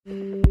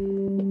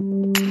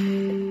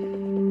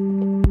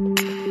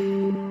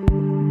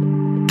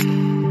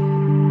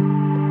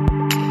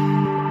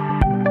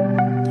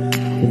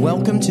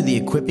Welcome to the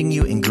Equipping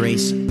You in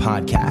Grace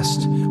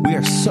podcast. We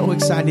are so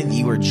excited that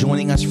you are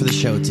joining us for the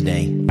show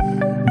today.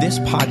 This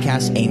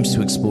podcast aims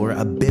to explore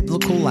a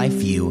biblical life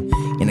view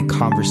in a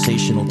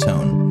conversational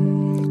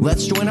tone.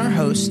 Let's join our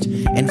host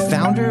and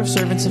founder of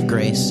Servants of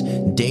Grace,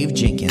 Dave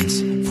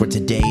Jenkins, for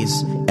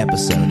today's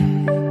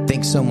episode.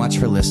 Thanks so much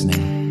for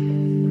listening.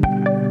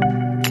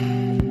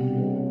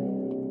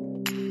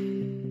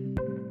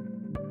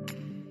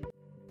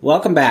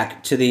 Welcome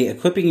back to the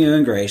Equipping You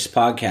in Grace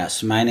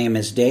podcast. My name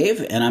is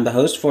Dave, and I'm the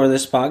host for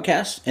this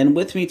podcast. And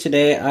with me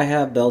today, I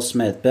have Bill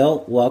Smith.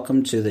 Bill,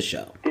 welcome to the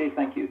show. Dave,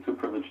 thank you. It's a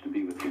privilege to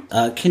be with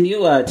you. Can you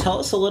tell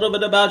us a little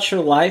bit about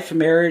your life,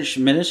 marriage,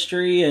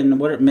 ministry,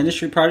 and what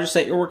ministry projects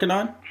that you're working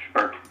on?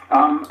 Sure.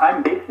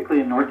 I'm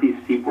basically a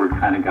Northeast Seaboard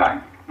kind of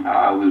guy.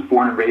 I was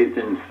born and raised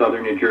in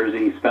southern New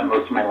Jersey, spent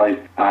most of my life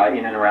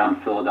in and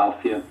around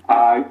Philadelphia.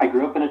 I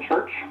grew up in a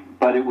church,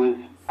 but it was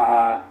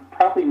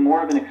probably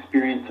more of an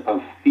experience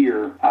of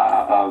fear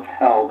of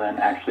hell than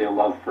actually a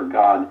love for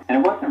God. And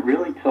it wasn't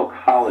really till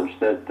college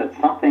that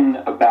something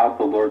about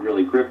the Lord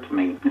really gripped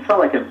me. It felt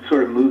like I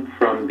sort of moved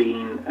from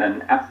being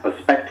a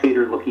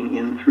spectator looking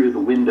in through the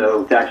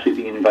window to actually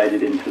being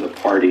invited into the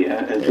party.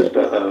 And it's just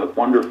a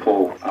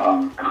wonderful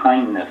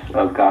kindness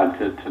of God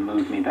to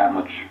move me that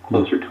much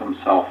closer to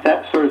Himself.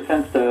 That sort of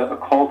sensed a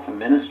call to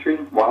ministry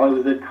while I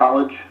was at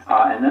college.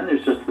 And then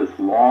there's just this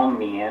long,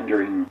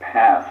 meandering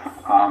path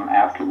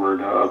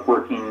afterward of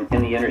working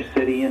in the inner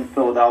city in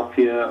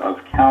Philadelphia,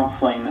 of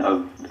counseling,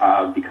 of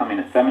becoming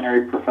a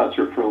seminary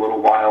professor for a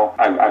little while.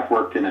 I've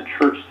worked in a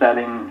church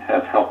setting,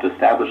 have helped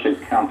establish a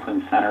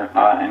counseling center,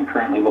 and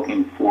currently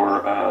looking for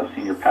a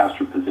senior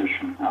pastor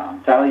position.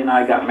 Sally and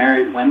I got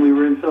married when we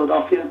were in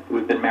Philadelphia.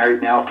 We've been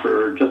married now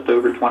for just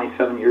over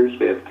 27 years.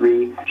 We have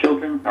 3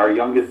 children. Our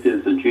youngest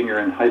is a junior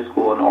in high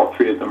school, and all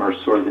 3 of them are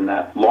sort of in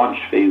that launch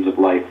phase of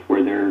life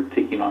where they're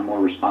taking on more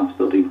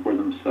responsibility for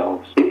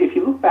themselves. If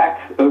you look back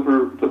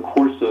over the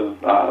course of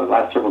the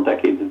last several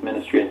decades of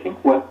ministry, I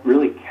think what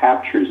really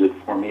captures it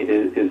for me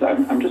is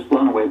I'm just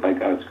blown away by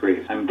God's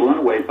grace. I'm blown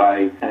away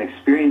by an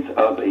experience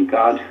of a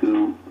God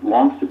who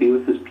longs to be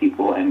with His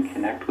people and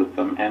connect with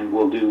them and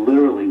will do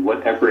literally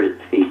whatever it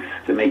takes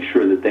to make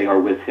sure that they are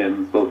with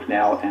Him both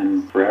now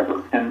and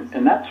forever.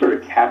 And that sort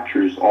of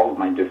captures all of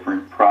my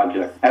different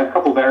projects. I have a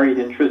couple varied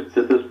interests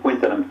at this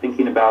point that I'm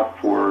thinking about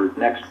for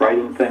next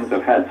writing things.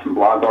 I've had some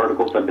blog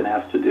articles I've been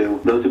asked to do.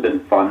 Those have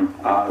been fun,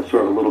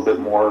 sort of a little bit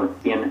more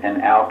in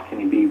and out. Can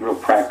you be real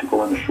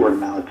practical in a short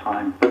amount of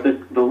time? But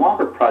the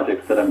longer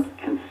projects that I'm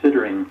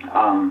considering,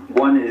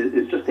 one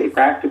is just a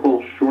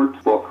practical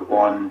short book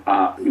on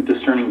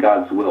discerning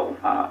God's will.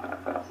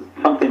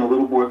 Something a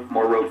little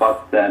more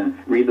robust than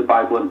read the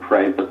Bible and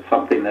pray, but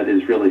something that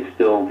is really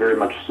still very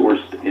much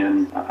sourced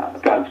in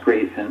God's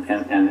grace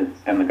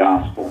and the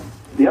gospel.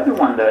 The other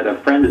one that a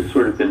friend has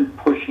sort of been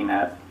pushing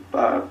at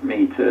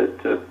me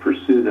to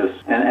pursue this,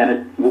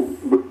 and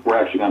we're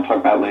actually going to talk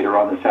about later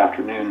on this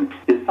afternoon,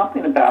 is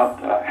something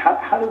about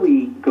how do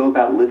we go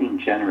about living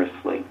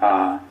generously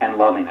and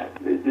loving it.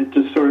 It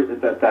just sort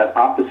of that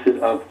opposite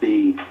of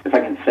the, if I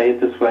can say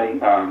it this way,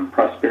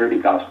 prosperity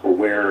gospel,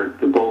 where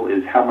the goal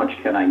is how much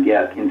can I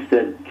get?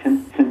 Instead,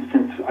 since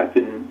I've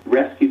been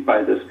rescued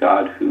by this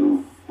God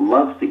who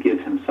loves to give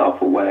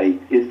Himself away,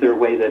 is there a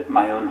way that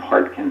my own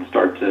heart can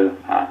start to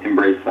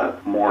embrace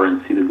that more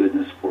and see the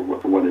goodness for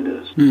what it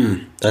is?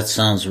 That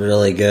sounds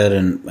really good,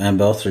 and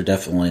both are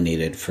definitely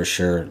needed for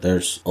sure.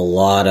 There's a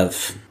lot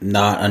of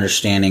not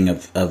understanding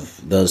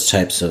of those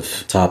types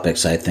of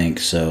topics, I think,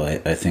 so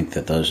I think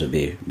that those would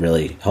be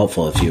really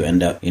helpful if you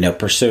end up,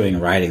 pursuing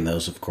writing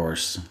those, of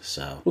course.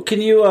 So, well,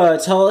 can you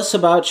tell us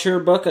about your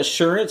book,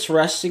 Assurance,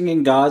 Resting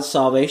in God's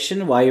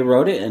Salvation, why you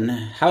wrote it, and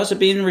how's it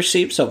being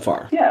received so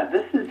far? Yeah,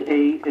 this is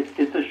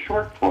it's a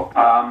short book.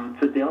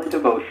 It's a daily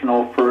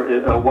devotional, for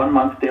a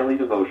 1-month daily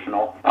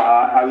devotional.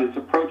 I was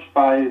approached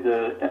by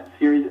the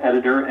series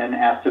editor and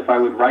asked if I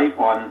would write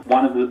on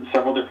one of the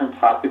several different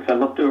topics. I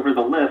looked over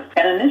the list,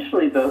 and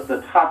initially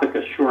the topic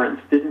assurance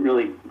didn't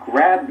really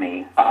grab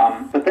me.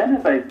 But then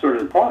as I sort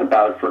of thought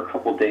about it for a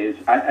couple days,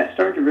 I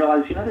started to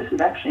realize, this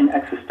is actually an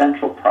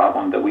existential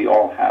problem that we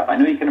all have. I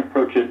know you can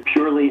approach it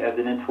purely as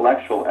an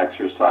intellectual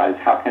exercise.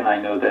 How can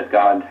I know that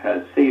God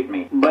has saved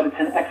me? But it's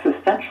an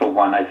existential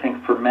one, I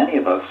think, for many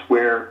of us,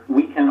 where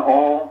we can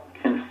all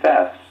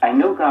confess, I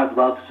know God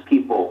loves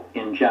people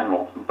in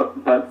general, but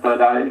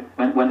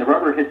when the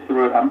rubber hits the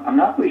road, I'm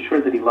not really sure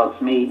that He loves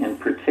me in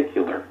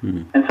particular.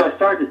 Mm-hmm. And so I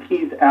started to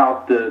tease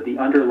out the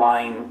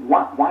underlying,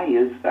 why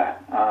is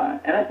that?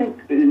 And I think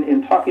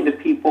in talking to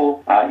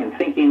people, in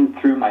thinking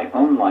through my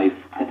own life,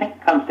 I think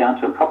it comes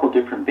down to a couple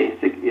different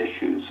basic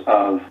issues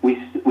of we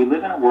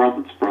live in a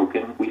world that's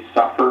broken, we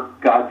suffer,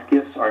 God's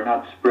gifts are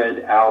not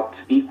spread out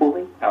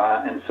equally,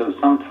 and so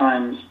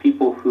sometimes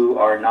people who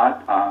are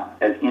not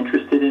as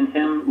interested in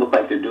Him look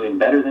like they're doing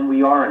better than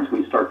we are, and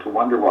we start to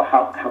wonder, well,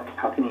 how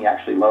can He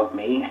actually love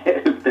me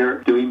if they're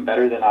doing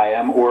better than I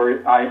am,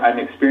 or I'm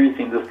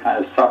experiencing this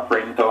kind of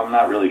suffering, so I'm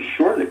not really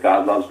sure that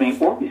God loves me,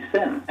 or we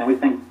sin, and we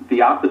think the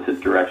the opposite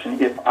direction.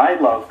 If I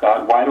love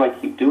God, why do I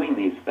keep doing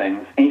these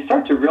things? And you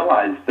start to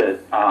realize that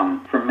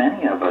for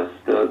many of us,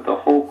 the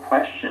whole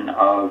question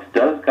of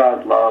does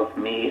God love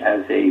me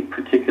as a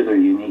particular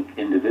unique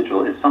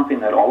individual is something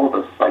that all of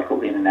us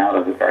cycle in and out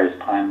of at various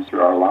times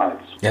through our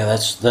lives. Yeah,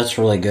 that's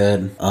really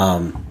good.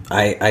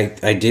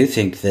 I do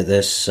think that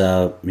this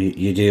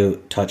you do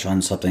touch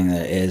on something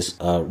that is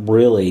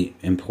really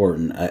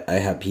important. I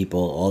have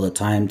people all the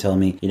time tell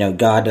me,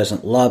 God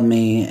doesn't love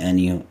me, and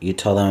you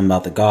tell them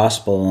about the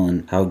gospel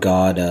and how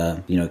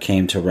God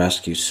came to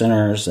rescue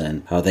sinners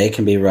and how they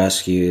can be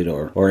rescued,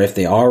 or if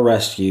they are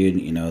rescued,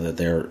 that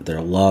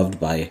they're loved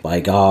by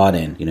God,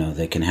 and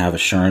they can have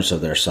assurance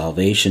of their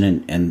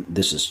salvation, and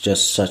this is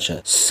just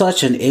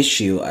such an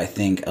issue, I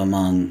think,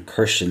 among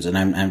Christians, and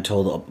I'm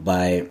told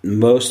by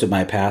most of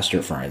my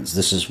pastor friends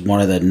this is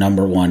one of the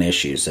number one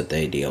issues that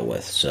they deal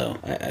with. So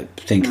I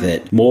think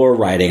that more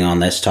writing on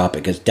this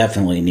topic is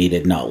definitely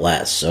needed, not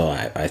less. So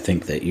I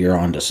think that you're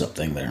onto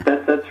something there.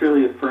 That's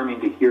really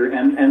affirming to hear,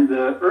 and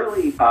the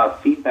early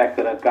feedback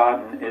that I've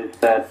gotten is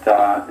that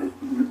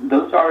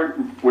those are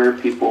where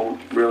people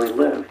really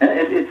live, and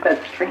it's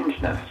that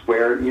strangeness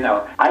where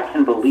I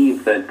can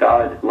believe that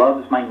God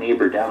loves my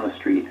neighbor down the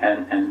street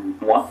and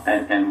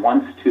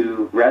wants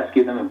to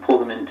rescue them and pull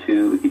them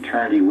into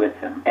eternity with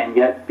Him, and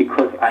yet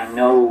because I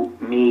know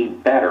me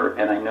better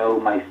and I know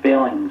my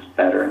failings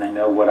better and I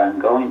know what I'm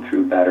going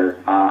through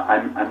better,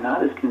 I'm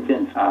not as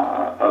convinced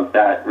of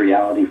that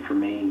reality for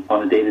me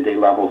on a day-to-day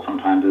level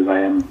sometimes as I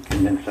am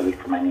convinced of it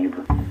for my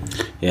neighbor.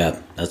 Yeah,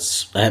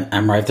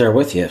 I'm right there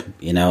with you.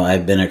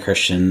 I've been a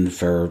Christian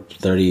for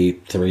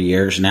 33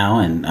 years now,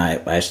 and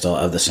I still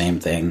have the same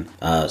thing.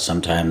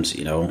 Sometimes,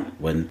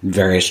 when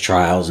various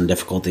trials and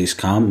difficulties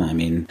come, I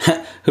mean,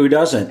 who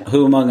doesn't?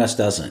 Who among us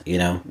doesn't?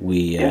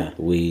 We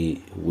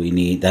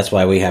need. That's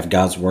why we have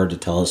God's Word to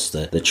tell us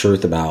the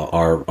truth about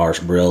our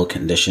real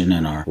condition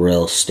and our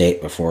real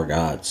state before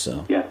God.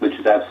 So yeah, which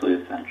is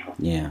absolutely essential.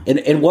 Yeah.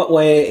 In what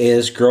way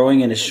is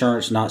growing in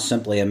assurance not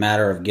simply a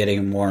matter of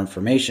getting more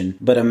information,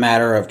 but a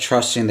matter of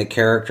trusting the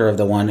character of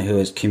the one who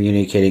is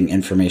communicating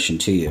information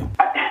to you?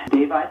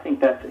 Dave, I think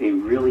that's a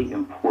really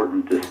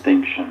important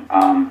distinction.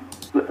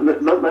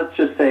 Let's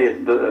just say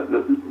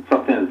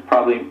something that's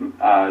probably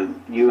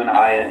you and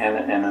I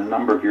and a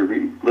number of your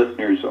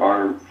listeners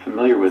are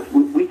familiar with.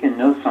 We can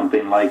know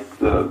something like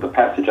the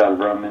passage out of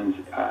Romans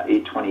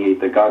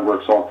 8:28 that God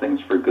works all things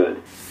for good.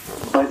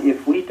 But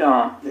if we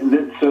don't,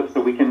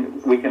 so we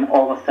can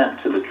all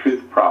assent to the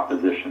truth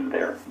proposition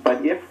there.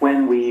 But if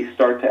when we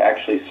start to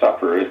actually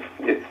suffer,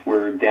 if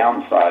we're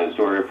downsized,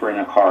 or if we're in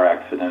a car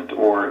accident,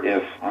 or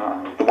if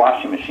the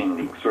washing machine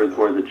leaks, or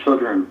the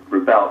children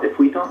rebel, if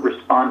we don't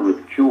respond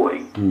with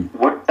joy,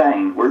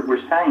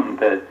 we're saying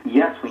that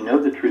yes, we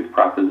know the truth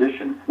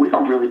proposition, we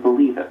don't really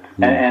believe it,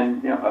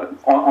 and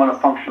on a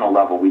functional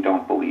level, we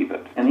don't believe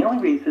it. And the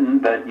only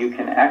reason that you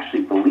can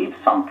actually believe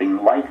something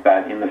like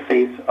that in the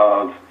face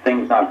of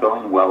things not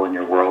going well in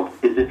your world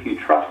is if you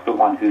trust the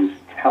one who's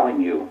telling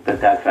you that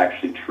that's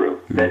actually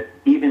true. That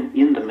even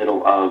in the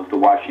middle of the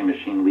washing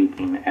machine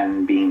leaking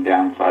and being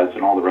downsized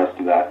and all the rest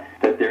of that,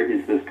 that there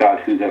is this God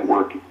who's at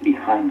work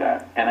behind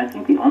that. And I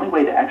think the only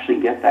way to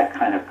actually get that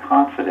kind of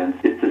confidence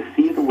is to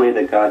see the way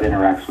that God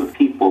interacts with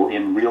people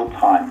in real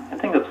time. I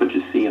think that's what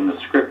you see in the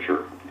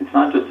Scripture. It's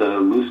not just a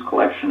loose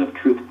collection of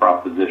truth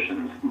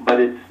propositions, but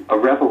it's a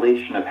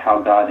revelation of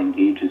how God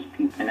engages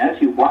people. And as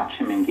you watch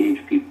Him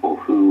engage people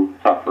who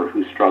suffer,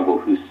 who struggle,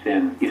 who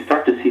sin, you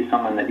start to see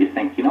someone that you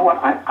think, you know what,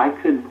 I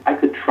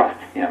could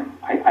trust Him.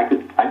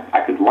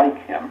 I could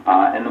like Him.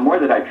 And the more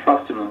that I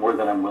trust Him, the more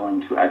that I'm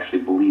willing to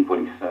actually believe what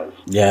He says.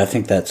 Yeah, I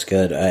think that's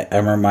good.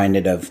 I'm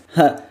reminded of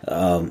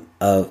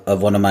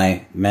one of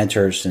my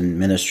mentors in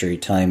ministry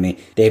telling me,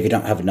 Dave, you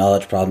don't have a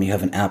knowledge problem, you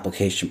have an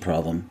application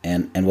problem.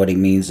 And what he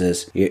means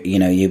is,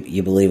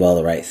 you believe all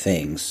the right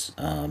things.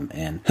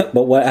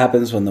 But what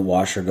happens when the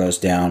washer goes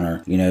down,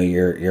 or,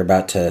 you're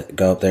about to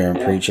go up there and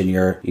preach and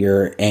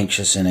you're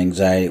anxious and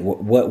anxiety?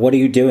 What are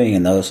you doing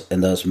in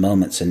those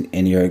moments?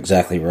 And you're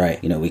exactly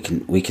right.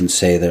 We can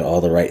say that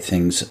all the right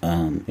things,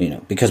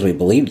 because we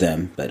believe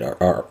them, but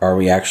are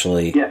we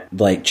actually,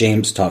 like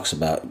James talks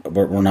about,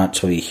 we're not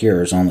to be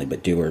hearers only,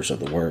 but doers of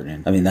the word.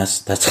 And I mean,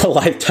 that's a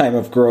lifetime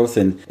of growth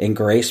in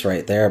grace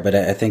right there. But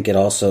I think it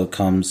also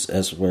comes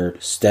as we're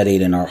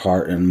steadied in our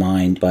heart and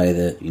mind by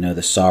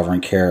the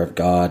sovereign care of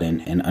God,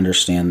 and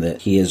understand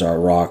that He is our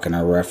rock and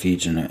our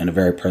refuge and a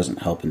very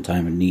present help in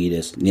time of need,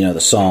 as the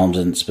Psalms,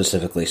 and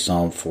specifically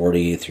Psalm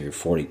 40 through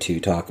 42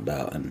 talk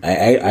about. And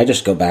I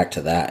just go back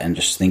to that and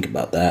just think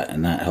about that,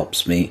 and that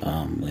helps me.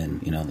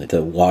 And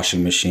the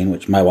washing machine,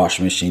 which my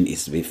washing machine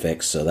needs to be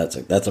fixed, so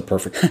that's a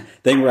perfect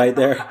thing right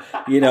there.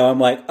 I'm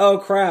like, oh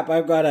crap, crap,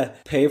 I've got to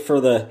pay for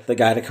the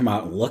guy to come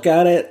out and look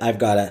at it. I've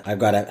got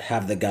to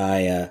have the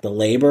guy, the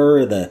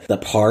labor, the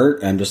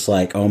part. I'm just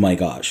like, oh my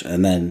gosh.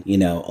 And then,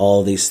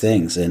 all these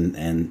things and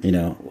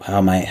how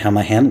am I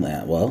handling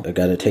that? Well, I've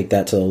got to take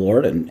that to the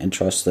Lord and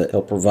trust that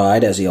He'll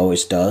provide as He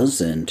always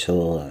does, and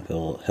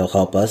He'll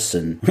help us,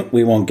 and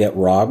we won't get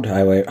robbed,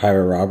 highway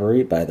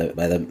robbery by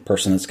the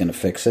person that's going to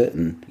fix it,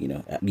 and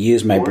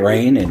use my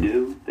brain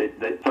and.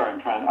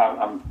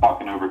 I'm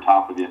talking over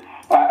top of you.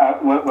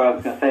 What I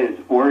was going to say is,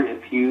 or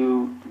if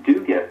you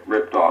do get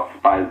ripped off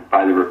by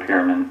the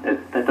repairman,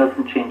 that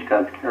doesn't change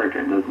God's character.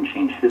 It doesn't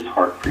change His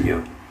heart for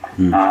you.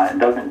 It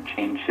doesn't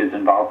change His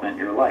involvement in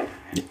your life.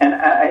 And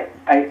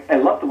I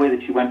love the way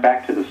that you went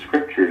back to the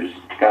Scriptures.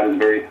 God is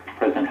very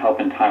present help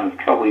in time of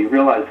trouble. You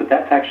realize that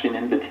that's actually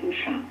an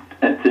invitation.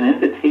 It's an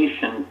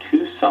invitation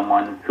to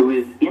someone who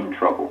is in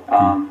trouble.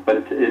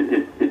 But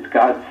it's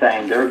God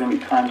saying, there are going to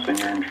be times when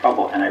you're in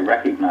trouble, and I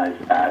recognize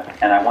that.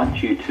 And I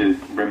want you to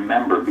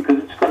remember,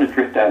 because it's going to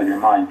drift out of your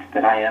mind,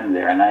 that I am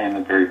there, and I am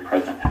a very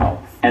present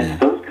help. And it's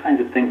those kinds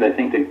of things, I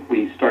think, that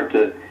we start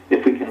to,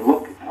 if we can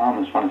look, I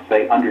almost want to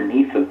say,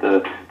 underneath of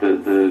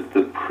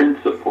the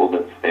principle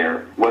that's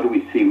there, what do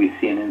we see? We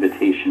see an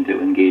invitation to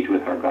engage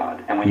with our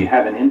God. And when you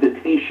have an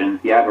invitation,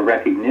 you have a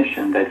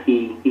recognition that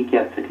He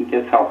gets it. He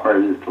gets how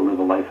hard it is to live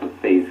a life of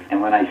faith.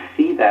 And when I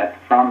see that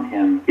from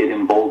Him, it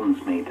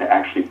emboldens me to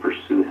actually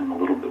pursue Him a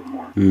little bit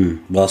more.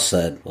 Well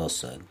said. Well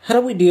said. How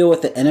do we deal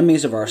with the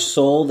enemies of our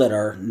soul that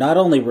are not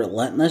only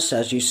relentless,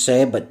 as you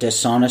say, but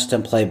dishonest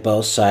and play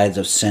both sides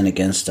of sin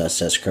against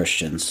us as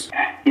Christians?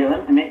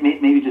 Yeah,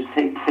 maybe just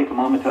take a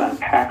moment to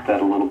unpack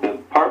that a little bit.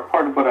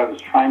 Part of what I was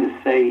trying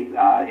to say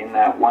in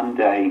that one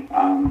day,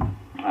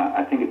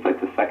 I think it's like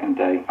the second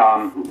day,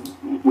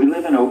 we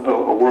live in a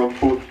world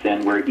full of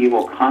sin where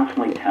evil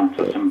constantly tempts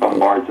us and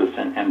bombards us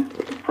and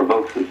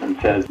provokes us and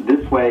says,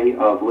 this way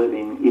of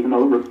living, even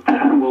though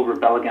it will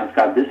rebel against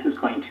God, this is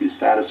going to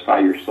satisfy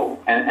your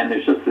soul. And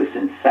there's just this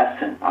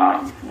incessant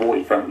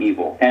voice from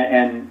evil.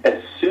 And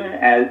as soon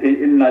as, it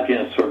nudging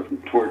us sort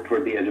of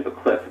toward the edge of a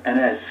cliff, and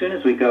as soon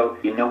as we go,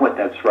 you know what,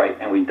 that's right,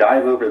 and we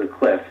dive over the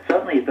cliff,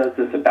 suddenly it does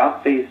this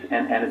about face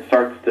and it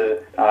starts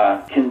to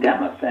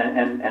condemn us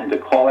and to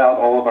call out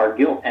all of our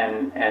guilt.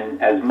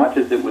 And as much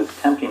as it was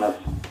tempting us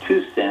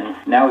to sin,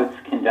 now it's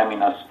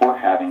condemning us for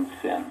having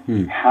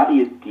sin. How do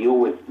you deal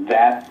with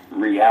that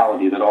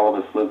reality that all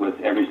of us live with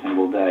every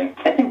single day?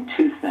 I think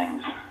two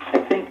things. I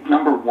think,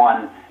 number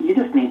one, you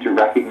just need to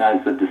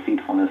recognize the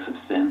deceitfulness of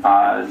sin.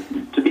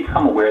 To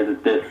become aware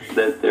that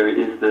there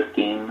is this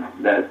game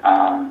that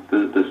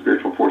the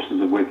spiritual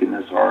forces of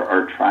wickedness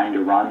are trying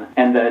to run,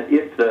 and that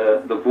if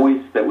the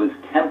voice that was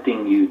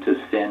tempting you to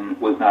sin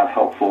was not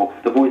helpful,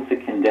 the voice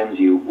that condemns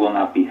you will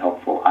not be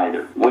helpful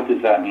either. What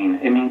does that mean?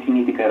 It means you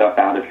need to get up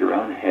out of your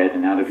own head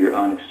and out of your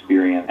own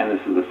experience, and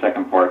this is the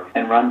second part,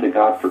 and run to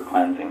God for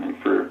cleansing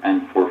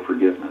and for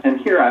forgiveness.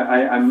 And here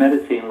I'm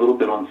meditating a little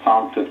bit on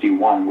Psalm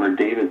 51, where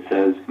David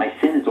says, my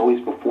sin is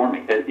always before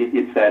me.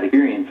 It's that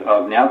experience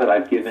of, now that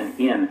I've given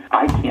in,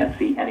 I can't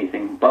see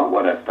anything but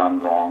what I've done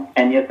wrong.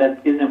 And yet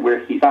that isn't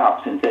where he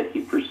stops. Instead,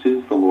 he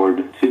pursues the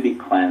Lord to be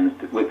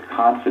cleansed with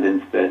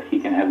confidence that he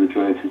can have the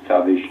joy of his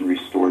salvation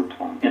restored to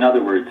him. In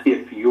other words,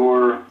 if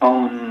your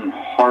own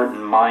heart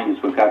and mind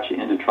is what got you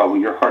into trouble,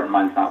 your heart and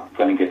mind's not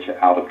going to get you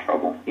out of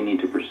trouble. You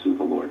need to pursue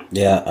the Lord.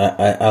 Yeah,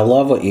 I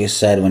love what you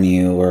said when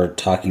you were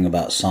talking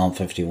about Psalm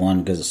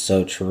 51, because it's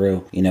so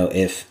true.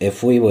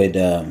 If we would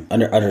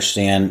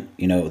understand,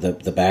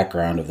 the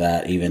background of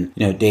that, even,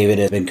 David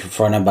has been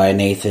confronted by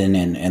Nathan,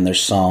 and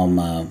there's Psalm,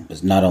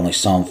 not only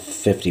Psalm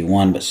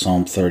 51, but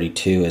Psalm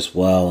 32 as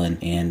well,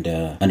 and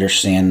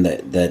understand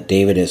that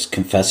David is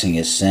confessing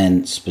his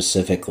sin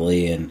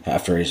specifically, and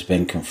after he's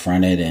been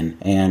confronted,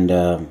 and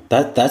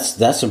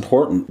that's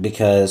important,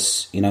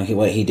 because,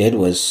 what he did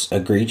was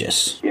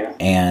egregious. Yeah.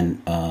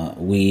 And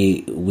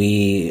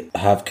we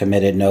have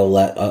committed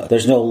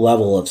there's no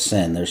level of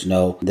sin. There's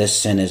no, this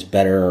sin is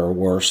better or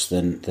worse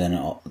than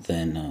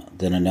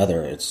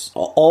another. It's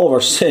all of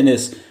our sin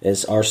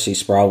is R.C.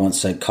 Sproul once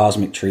said,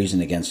 cosmic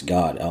treason against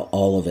God.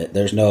 All of it.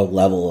 There's no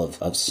level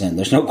of sin.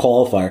 There's no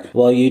qualifier.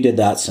 Well, you did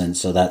that sin,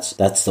 so that's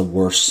the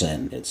worst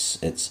sin.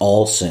 It's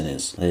all sin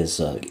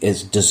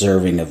is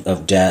deserving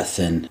of death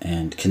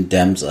and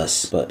condemns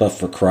us, but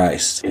for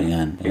Christ,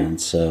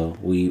 and so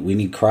we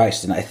need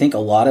Christ. And I think a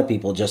lot of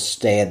people just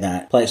stay in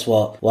that place.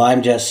 Well,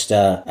 I'm just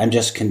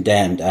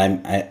condemned.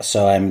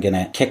 So I'm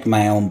gonna kick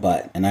my own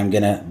butt, and I'm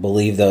gonna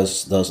believe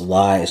those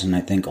lies. And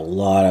I think a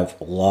lot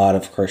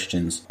of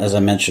Christians, as I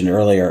mentioned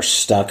earlier, are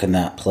stuck in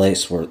that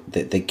place where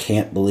they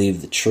can't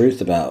believe the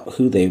truth about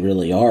who they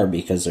really are,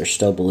 because they're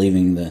still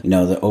believing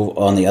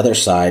on the other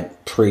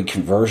side,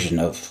 pre-conversion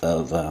of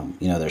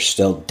they're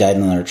still dead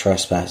in their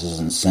trespasses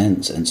and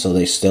sins, and so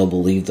they still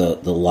believe the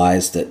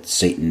lies that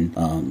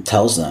Satan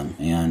tells them,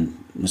 and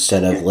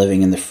instead of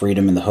living in the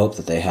freedom and the hope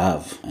that they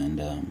have.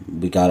 And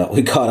we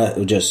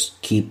gotta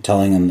just keep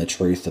telling them the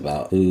truth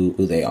about who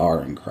they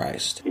are in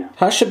Christ. Yeah.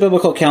 How should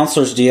biblical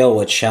counselors deal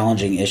with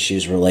challenging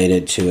issues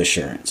related to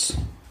assurance?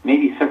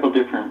 Maybe several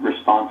different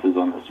responses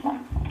on this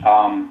one.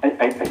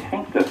 I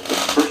think that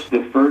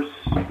the first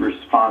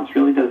response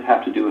really does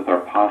have to do with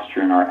our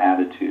posture and our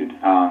attitude.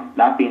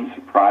 Not being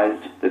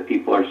surprised that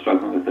people are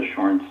struggling with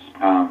assurance.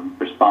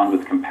 Respond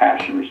with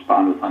compassion,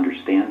 respond with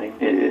understanding.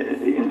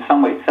 In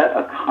some way, set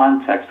a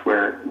context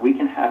where we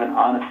can have an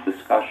honest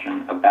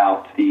discussion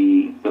about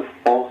the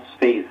false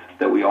faith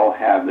that we all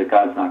have that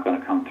God's not going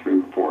to come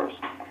through for us.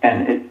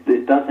 And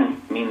it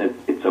doesn't mean that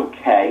it's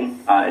okay.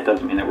 It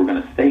doesn't mean that we're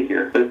going to stay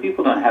here. But if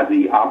people don't have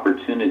the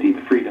opportunity,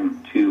 the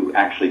freedom to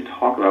actually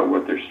talk about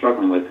what they're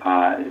struggling with,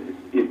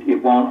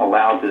 it won't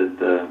allow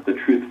the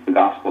truth of the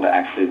gospel to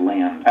actually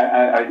land.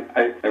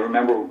 I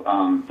remember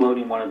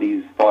floating one of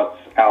these thoughts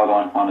out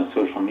on a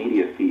social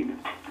media feed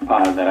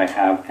that I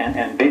have.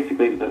 And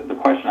basically the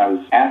question I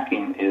was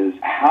asking is,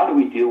 how do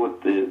we deal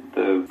with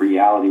the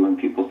reality when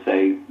people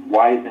say,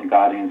 why isn't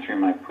God answering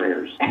my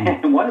prayers?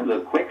 And one of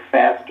the quick,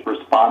 fast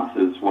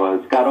responses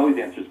was, God always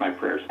answers my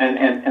prayers. And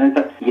I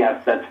thought,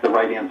 yes, that's the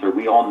right answer.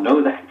 We all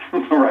know that's the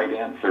right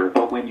answer.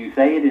 But when you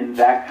say it in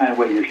that kind of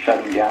way, you're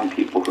shutting down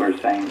people who are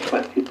saying,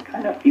 but it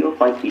kind of feels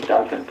like he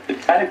doesn't.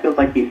 It kind of feels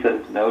like he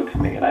says no to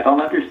me, and I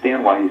don't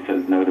understand why he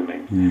says no to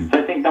me. So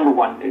I think, number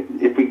one,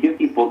 if we give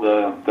people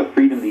the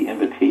freedom, the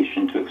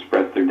invitation to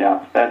express their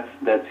doubts,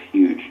 that's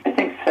huge. I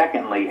think,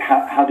 secondly,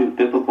 how should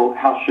biblical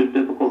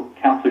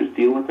counselors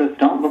deal with this?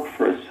 Don't look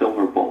for a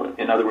silver bullet.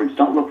 In other words,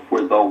 don't look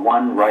for the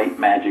one right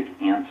magic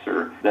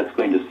answer that's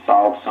going to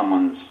solve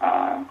someone's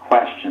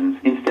questions.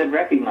 Instead,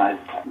 recognize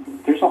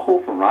there's a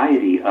whole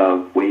variety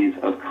of ways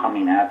of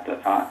coming at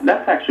this.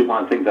 That's actually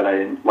one of the things that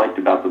I liked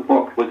about the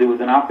book, was it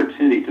was an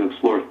opportunity to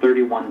explore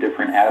 31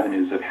 different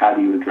avenues of how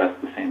do you address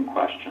the same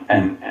question,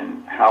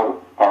 and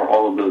how are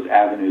all of those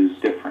avenues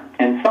different.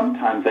 And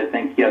sometimes I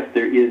think, yes,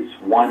 there is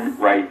one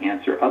right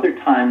answer. Other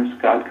times,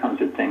 God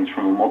comes at things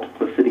from a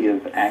multiplicity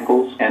of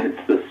angles, and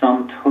it's the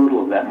sum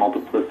total of that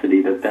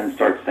multiplicity that then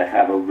starts to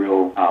have a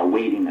real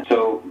weightiness.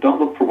 So don't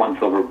look for one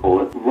silver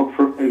bullet. Look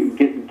for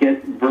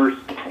get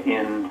versed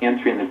in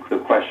answering the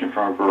question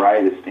from a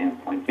variety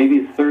standpoint.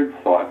 Maybe a third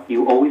thought,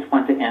 you always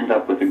want to end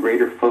up with a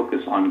greater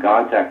focus on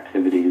God's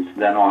activities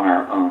than on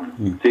our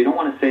own. So you don't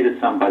want to say to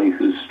somebody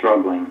who's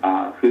struggling,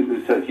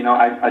 who says,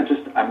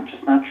 I'm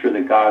just not sure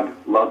that God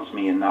loves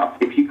me enough.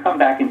 If you come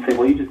back and say,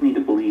 well, you just need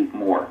to believe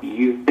more,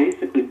 you've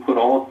basically put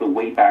all of the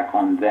weight back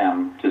on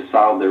them to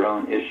solve their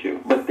own issue.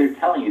 But they're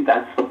telling you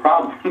that's the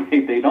problem.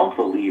 They don't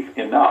believe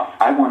enough.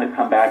 I want to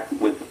come back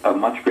with a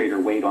much greater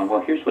weight on,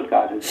 well, here's what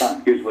God has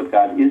done. Here's what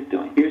God is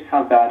doing. Here's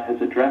how God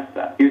has addressed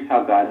that. Here's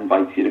how God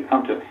invites you to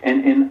come to it.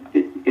 And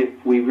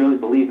if we really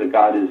believe that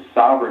God is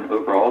sovereign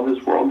over all of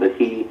this world, that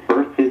he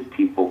birthed his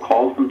people,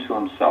 calls them to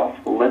himself,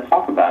 well, let's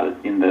talk about it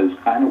in those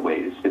kind of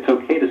ways. It's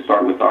okay to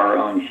start with our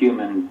own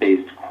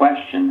human-based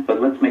question,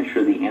 but let's make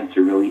sure the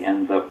answer really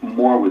ends up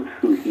more with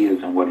who he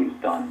is and what he's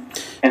done.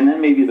 And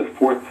then maybe the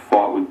fourth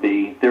thought would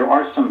be, there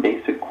are some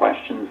basic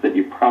questions that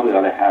you probably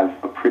ought to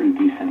have a pretty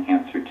decent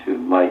answer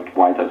to, like,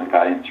 why doesn't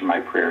God answer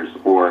my prayers?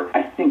 Or,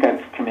 I think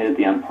I've committed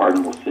the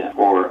unpardonable sin.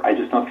 Or, I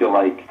just don't feel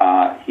like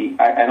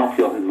I don't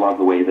feel his love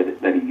the way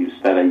that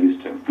I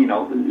used to. You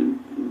know,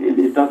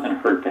 it doesn't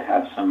hurt to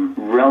have some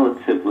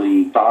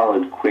relatively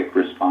solid, quick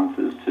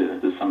responses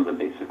to some of the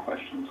basic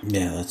questions.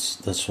 Yeah,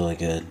 that's really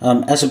good.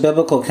 As a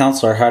biblical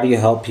counselor, how do you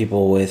help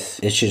people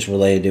with issues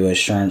related to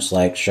assurance,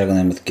 like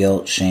struggling with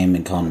guilt, shame,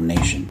 and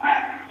condemnation?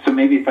 So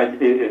maybe if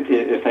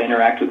I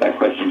interact with that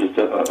question just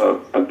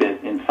a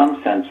bit, in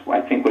some sense,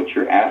 I think what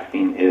you're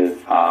asking is,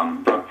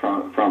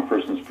 from a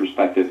person's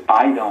perspective,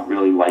 I don't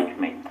really like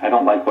me. I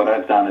don't like what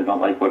I've done. I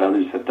don't like what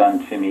others have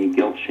done to me.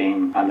 Guilt,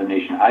 shame,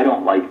 condemnation. I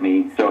don't like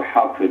me. So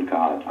how could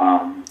God?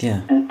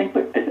 Yeah. And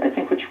I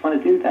think what you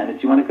want to do then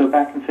is you want to go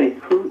back and say,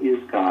 who is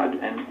God?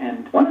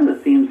 And one of the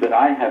themes that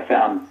I have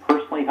found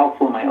personally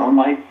helpful in my own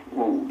life,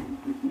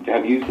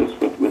 I've used this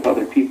with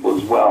other people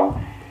as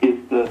well, is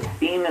the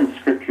theme in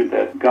Scripture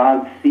that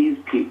God sees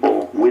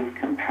people with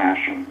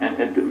compassion.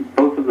 And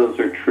both of those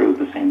are true at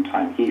the same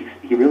time. He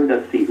really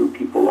does see who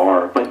people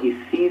are, but he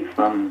sees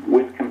them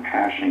with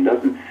compassion. He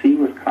doesn't see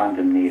with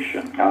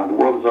condemnation. The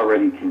world is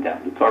already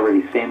condemned. It's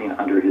already standing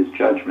under his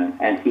judgment,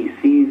 and he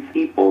sees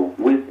people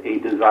with a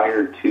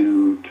desire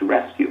to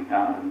rescue.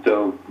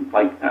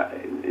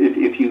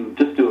 If you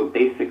just do a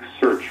basic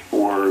search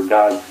for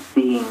God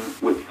seeing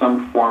with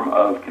some form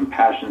of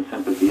compassion,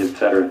 sympathy,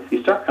 etc.,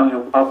 you start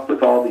coming up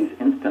with all these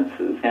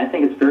instances. And I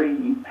think it's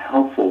very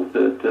helpful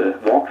to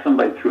walk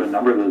somebody through a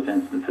number of those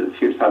instances.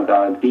 Here's how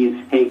God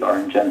sees Hagar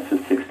in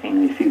Genesis 16,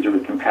 and he sees her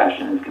with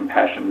compassion. His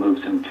compassion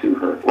moves him to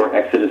her. Or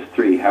Exodus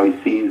 3, how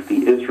he sees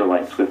the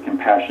Israelites with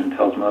compassion,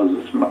 tells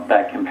Moses,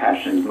 that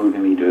compassion is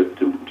moving me to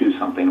do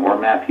something. Or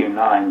Matthew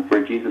 9,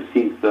 where Jesus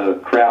sees the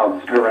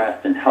crowds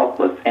harassed and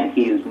helpless, and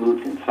he is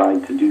moved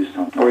inside to do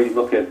something. Or you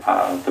look at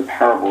the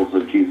parables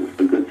of Jesus,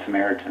 the Good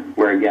Samaritan,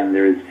 where again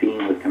there is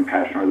seeing with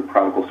compassion, or the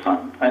prodigal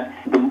son.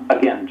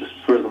 Again, just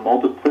sort of the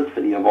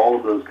multiplicity of all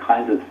of those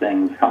kinds of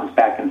things comes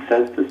back and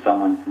says to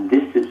someone,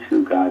 this is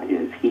who God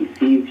is. He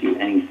sees you,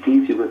 and he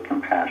sees you with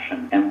compassion.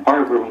 compassion. And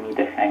part of where we need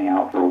to hang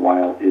out for a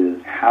while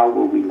is how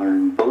will we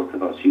learn, both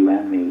of us, you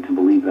and me, to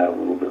believe that a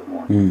little bit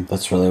more.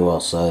 That's really well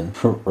said.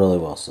 Really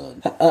well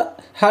said.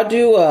 How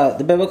do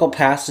the biblical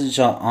passage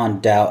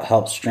on doubt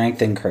help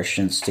strengthen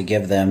Christians to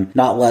give them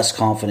not less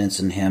confidence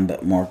in Him,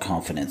 but more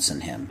confidence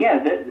in Him?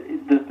 Yeah,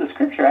 the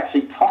Scripture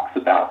actually talks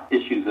about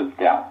issues of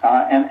doubt.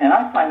 And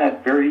I find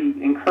that very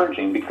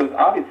encouraging, because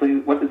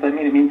obviously, what does that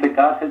mean? It means that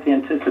God has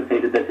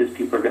anticipated that His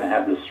people are going to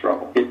have this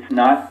struggle. It's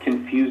not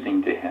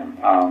confusing to Him.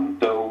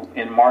 So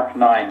in Mark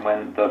 9,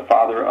 when the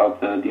father of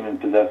the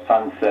demon-possessed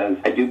son says,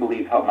 I do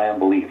believe, help my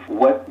unbelief,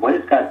 what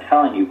is God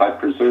telling you by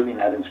preserving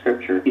that in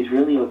Scripture? He's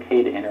really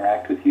okay to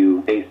interact with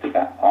you based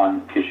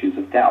on issues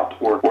of doubt.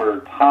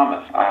 Or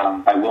Thomas,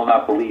 I will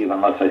not believe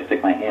unless I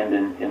stick my hand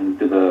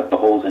into the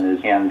holes in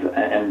his hands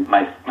and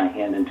my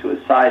hand into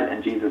his side.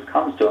 And Jesus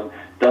comes to him,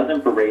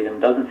 doesn't berate him,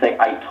 doesn't say,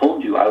 I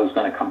told you I was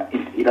going to come.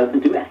 He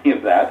doesn't do any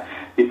of that.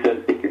 He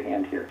says, stick your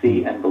hand here,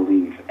 see and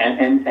believe.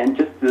 And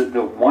just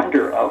the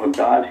wonder of a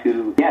God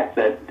who, yes,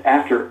 that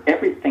after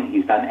everything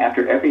He's done,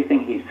 after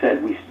everything He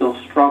said, we still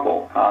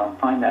struggle.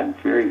 Find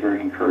that very, very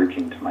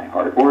encouraging to my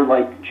heart. Or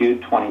like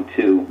Jude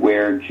 22,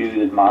 where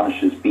Jude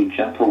admonishes, be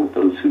gentle with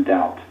those who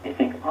doubt. I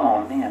think,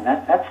 oh man,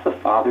 that's the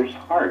Father's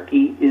heart.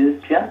 He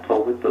is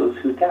gentle with those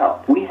who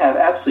doubt. We have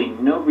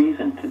absolutely no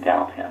reason to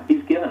doubt Him.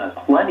 He's given us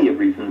plenty of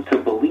reasons to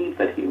believe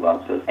that He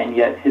loves us, and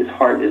yet His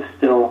heart is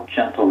still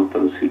gentle with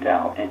those who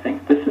doubt. And I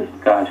think this is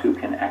God who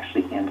can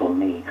actually handle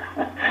me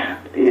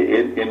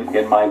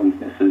in my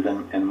weaknesses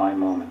and in my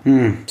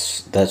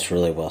moments. That's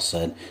really well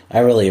said. I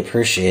really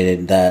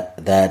appreciated that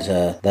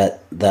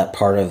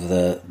part of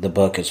the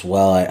book as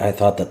well. I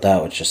thought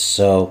that was just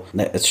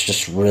it's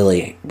just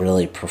really,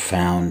 really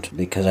profound,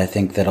 because I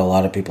think that a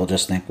lot of people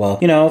just think, well,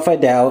 if I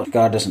doubt,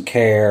 God doesn't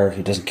care.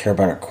 He doesn't care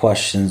about our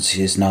questions.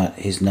 He's not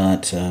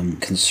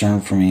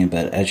concerned for me.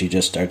 But as you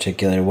just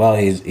articulated, well,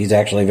 he's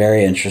actually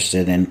very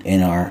interested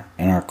in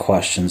our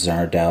questions and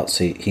our doubts.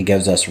 He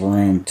gives us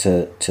room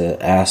to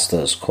ask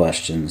those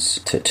questions,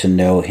 to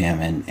know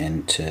Him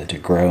and to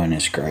grow in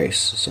His grace.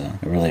 So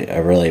I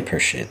really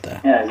appreciate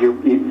that. Yeah,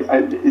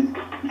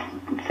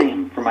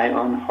 same for my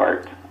own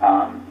heart.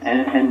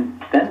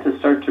 And then to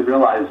start to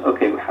realize,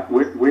 okay,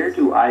 where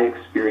do I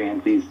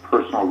experience these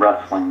personal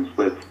wrestlings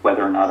with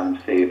whether or not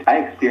I'm saved? I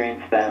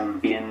experience them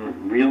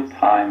in real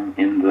time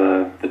in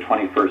the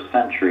 21st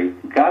century.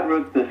 God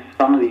wrote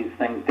some of these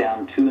things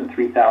down 2,000 and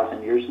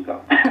 3,000 years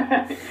ago.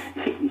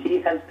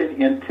 He has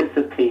been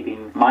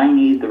anticipating my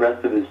need, the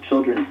rest of His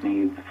children's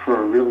needs,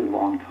 for a really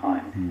long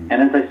time.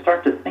 And as I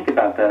start to think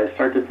about that, I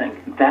start to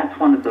think that's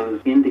one of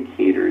those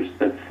indicators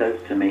that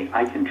says to me,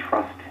 I can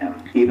trust Him,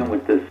 even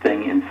with this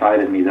thing inside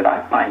of me that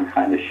I find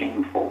kind of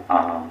shameful,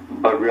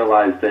 but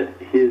realize that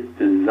His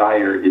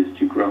desire is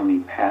to grow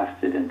me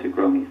past it and to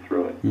grow me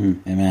through it.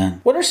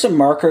 Amen. What are some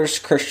markers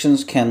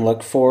Christians can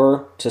look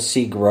for to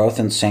see growth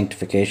and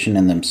sanctification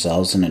in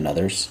themselves and in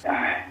others?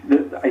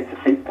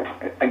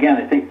 Again,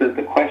 I think that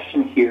the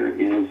question here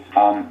is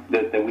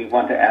that we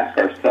want to ask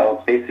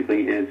ourselves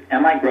basically is,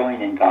 am I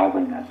growing in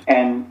godliness?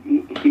 And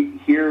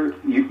here,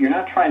 you're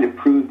not trying to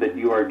prove that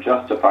you are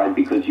justified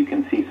because you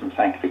can see some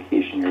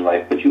sanctification in your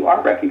life, but you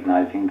are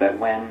recognizing that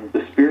when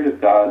the Spirit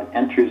of God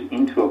enters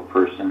into a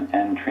person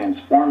and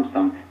transforms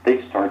them,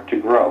 they start to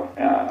grow.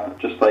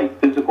 Just like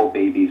physical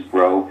babies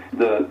grow,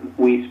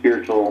 we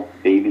spiritual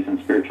babies and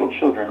spiritual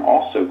children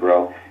also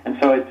grow. And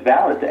so it's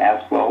valid to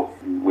ask, well,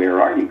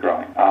 where are you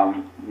growing?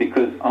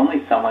 Because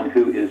only someone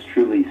who is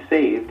truly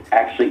saved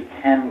actually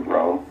can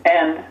grow.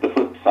 And the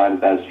flip side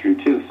of that is true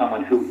too.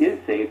 Someone who is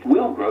saved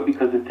will grow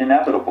because it's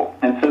inevitable.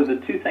 And so the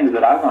two things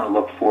that I want to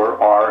look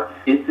for are,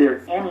 is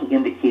there any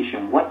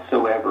indication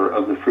whatsoever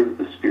of the fruit of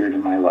the Spirit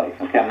in my life?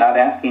 Okay, I'm not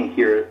asking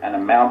here an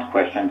amount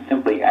question. I'm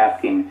simply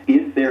asking,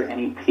 is there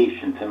any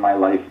patience in my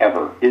life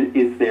ever?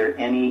 Is there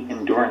any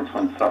endurance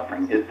when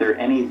suffering? Is there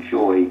any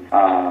joy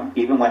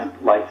even when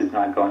life is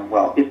not going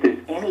well? If there's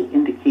any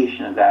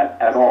indication of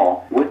that at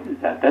all, what is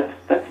that?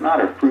 That's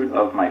not a fruit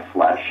of my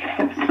flesh.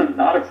 It's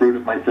not a fruit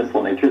of my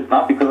sinful nature. It's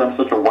not because I'm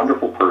such a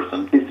wonderful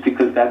person. It's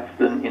because that's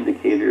an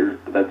indicator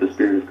that the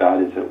Spirit of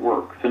God is at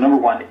work. So number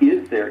one,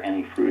 is there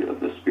any fruit of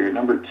the Spirit?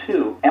 Number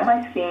two, am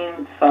I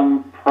seeing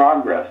some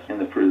progress in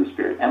the fruit of the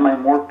Spirit? Am I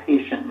more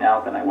patient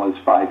now than I was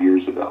 5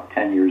 years ago,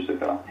 10 years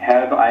ago?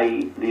 Have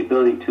I the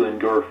ability to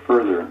endure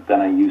further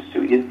than I used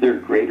to? Is there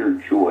greater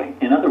joy?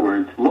 In other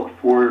words, look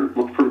for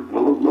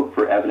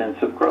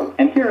evidence of growth.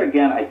 And here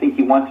again, I think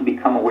you want to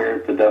become aware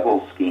of the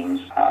devil's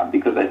schemes,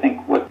 because I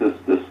think what the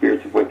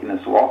spirits of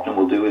wickedness so often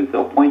will do is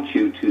they'll point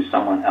you to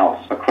someone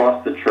else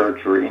across the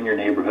church or in your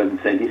neighborhood and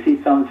say, do you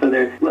see so-and-so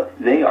there? Look,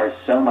 they are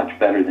so much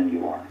better than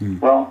you are.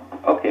 Well,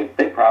 okay,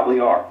 they probably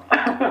are.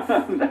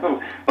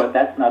 No, but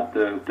that's not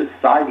the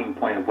deciding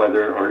point of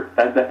whether, or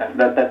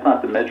that's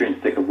not the measuring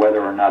stick of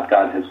whether or not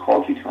God has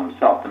called you to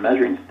himself. The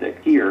measuring stick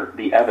here,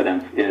 the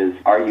evidence is,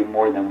 are you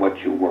more than what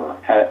you were?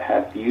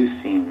 Have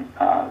you seen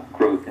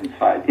growth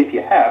inside? If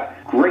you have,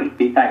 great.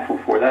 Be thankful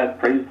for that.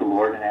 Praise the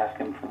Lord and ask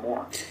him for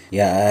more.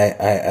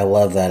 Yeah, I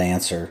love that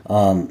answer.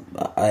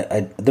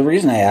 The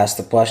reason I asked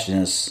the question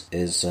is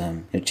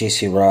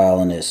J.C.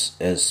 Ryle in his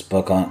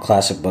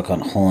classic book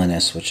on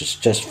holiness, which is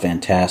just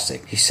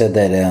fantastic. He said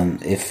that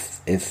if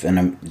and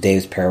I'm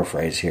Dave's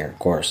paraphrase here, of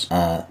course,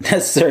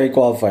 necessary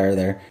qualifier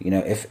there.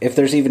 If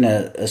there's even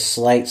a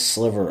slight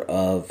sliver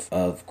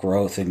of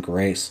growth and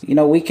grace,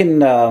 we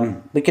can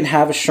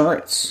have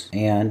assurance,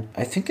 and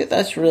I think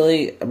that's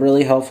really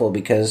really helpful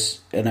because.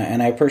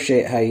 And I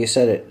appreciate how you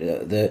said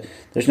it.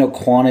 There's no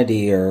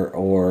quantity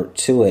or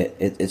to it.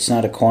 It's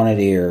not a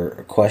quantity or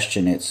a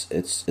question.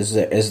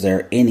 Is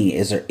there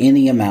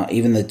any amount,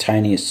 even the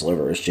tiniest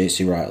sliver, as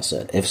J.C. Ryle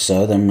said? If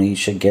so, then we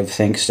should give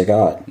thanks to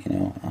God.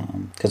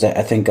 Because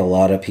I think a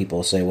lot of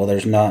people say, well,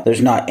 there's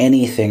not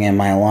anything in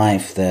my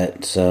life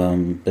that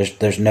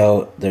there's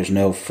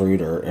no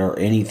fruit or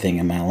anything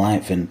in my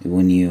life. And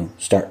when you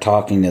start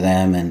talking to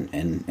them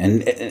and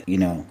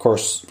of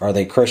course, are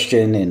they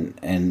Christian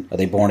and are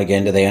they born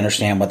again? Do they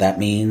understand what that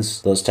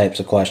means? Those types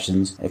of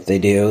questions. If they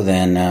do,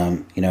 then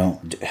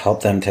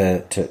help them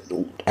to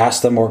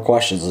ask them more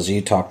questions, as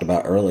you talked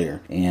about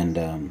earlier,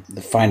 and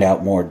find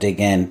out more, dig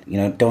in.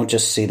 Don't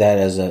just see that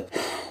as a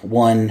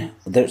one.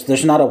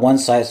 There's not a one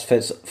size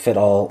fit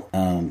all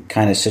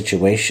kind of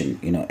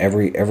situation.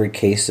 Every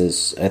case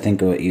is. I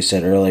think what you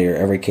said earlier.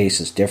 Every case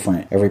is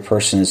different. Every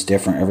person is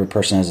different. Every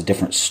person has a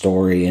different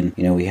story, and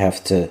we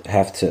have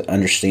to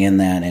understand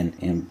that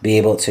and be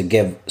able to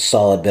give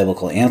solid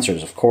biblical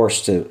answers, of course,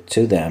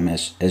 to them,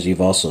 as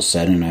you've also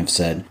said and I've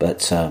said.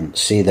 But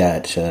see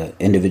that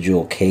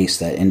individual case,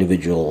 that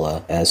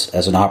individual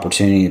as an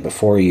opportunity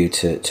before you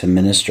to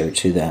minister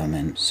to them,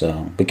 and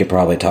so we could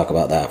probably talk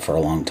about that for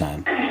a long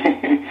time.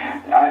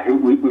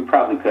 We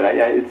probably could.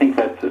 I think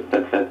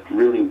that's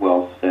really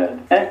well said.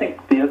 And I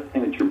think the other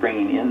thing that you're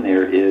bringing in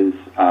there is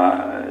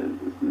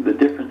the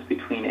difference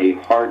between a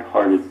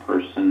hard-hearted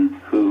person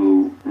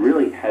who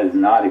really has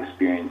not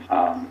experienced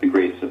the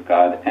grace of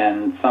God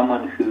and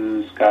someone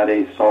who's got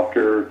a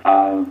softer,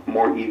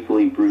 more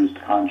easily bruised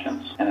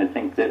conscience. And I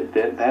think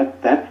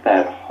that's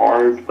that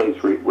hard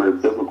place where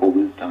biblical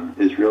wisdom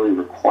is really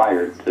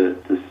required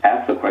to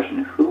ask the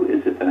question, who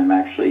is it that I'm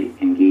actually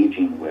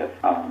engaging with?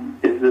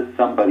 Is this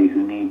somebody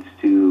who needs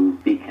to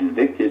be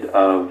convicted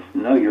of,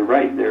 no, you're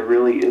right, there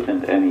really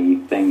isn't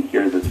anything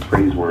here that's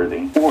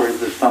praiseworthy? Or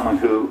is it someone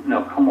who,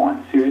 no, come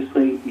on,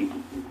 seriously,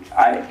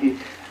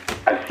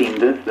 I've seen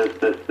this,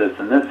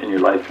 and this in your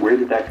life. Where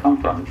did that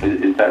come from?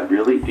 Is that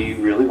really, do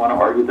you really want to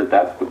argue that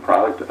that's the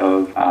product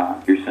of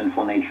your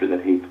sinful nature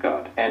that hates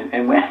God?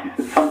 And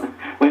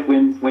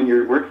when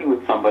you're working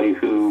with somebody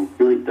who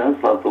really does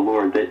love the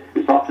Lord,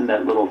 there's often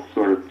that little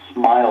sort of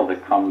smile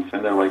that comes,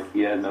 and they're like,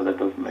 yeah, no, that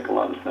doesn't make a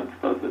lot of sense,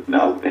 does it?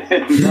 No, it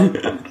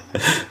doesn't.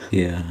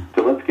 Yeah.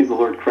 So let's give the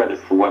Lord credit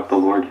for what the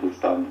Lord has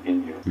done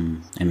in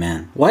you.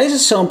 Amen. Why is it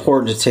so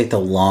important to take the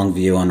long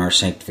view on our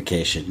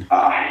sanctification?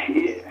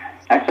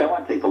 Actually, I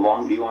want to take the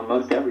long view on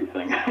most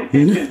everything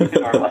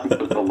in our life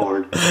with the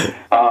Lord.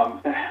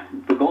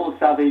 The goal of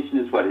salvation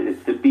is what?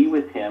 It's to be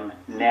with Him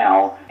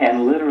now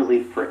and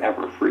literally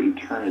forever, for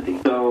eternity.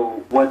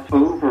 So what's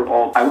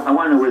overall, I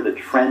want to know where the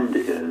trend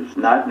is,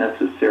 not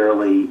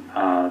necessarily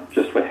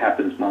just what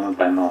happens moment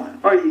by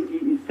moment. Or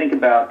you think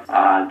about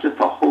just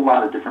a whole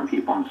lot of different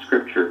people in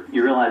Scripture.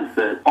 You realize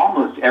that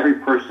almost every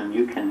person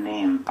you can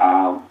name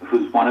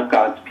who's one of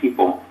God's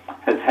people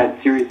has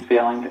had serious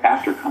failings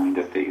after coming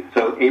to faith.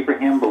 So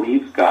Abraham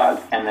believes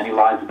God, and then he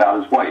lies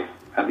about his wife,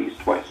 at least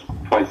twice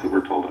that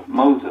we're told of.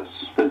 Moses,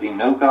 does he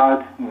know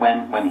God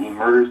when he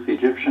murders the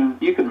Egyptian?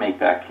 You could make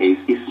that case.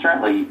 He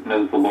certainly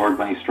knows the Lord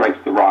when he strikes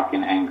the rock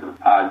in anger.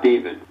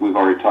 David, we've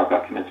already talked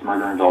about, commits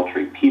murder and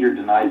adultery. Peter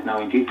denies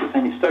knowing Jesus.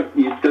 And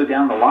you go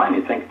down the line,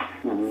 you think,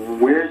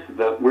 where's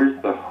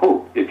the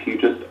hope if you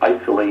just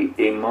isolate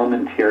a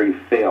momentary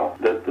fail?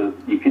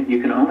 You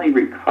can only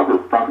recover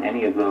from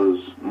any of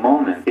those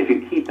moments if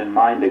you keep in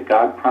mind that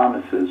God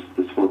promises,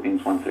 this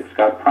Philippians 1:6,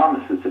 God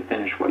promises to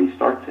finish what He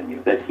starts in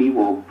you, that He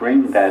will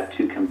bring that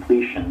to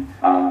completion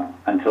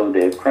until the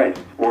day of Christ.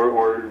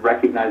 Or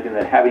recognizing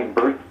that having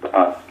birthed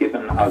us,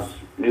 given us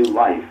new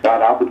life,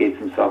 God obligates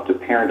Himself to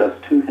parent us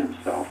to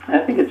Himself. And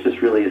I think it's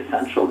just really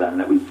essential then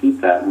that we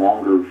keep that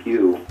longer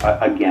view,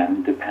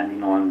 again,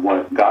 depending on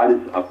what God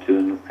is up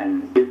to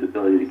and His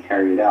ability to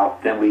carry it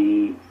out. Then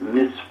we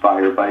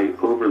misfire by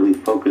overly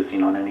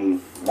focusing on any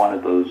one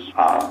of those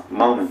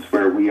moments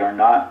where we are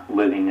not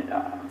living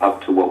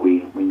up to what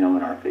we know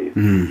in our faith.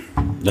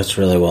 That's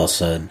really well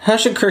said. How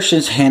should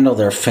Christians handle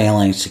their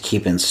failings to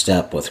keep in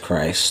step with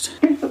Christ?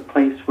 Here's a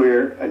place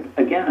where,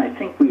 again, I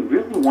think we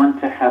really want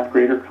to have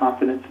greater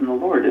confidence in the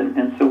Lord.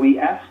 And so we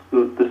ask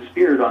the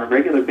Spirit on a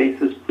regular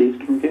basis, please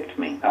convict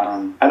me.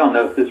 I don't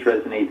know if this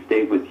resonates,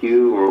 Dave, with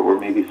you or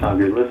maybe some of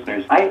your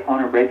listeners. I,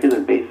 on a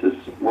regular basis,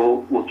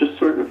 will just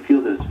sort of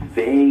feel this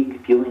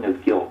vague feeling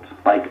of guilt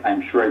like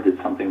I'm sure I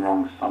did something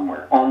wrong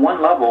somewhere. On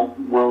one level,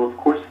 well, of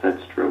course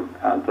that's true.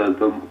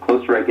 The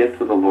closer I get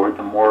to the Lord,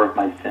 the more of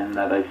my sin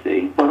that I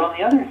see. But on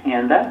the other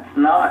hand, that's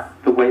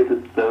not the way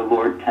that the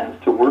Lord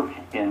tends to work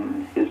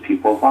in his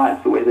people's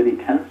lives. The way that he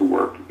tends to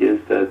work is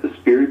that the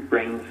Spirit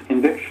brings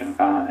conviction.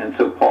 And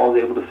so Paul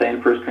is able to say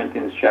in 1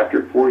 Corinthians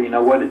chapter 4, you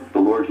know what, it's the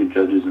Lord who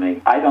judges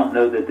me. I don't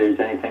know that there's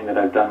anything that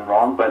I've done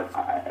wrong, but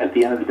at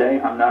the end of the day,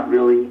 I'm not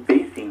really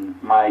basing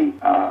my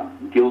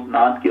guilt,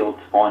 not guilt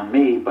on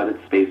me, but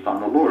it's based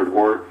on the Lord.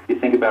 Or you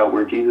think about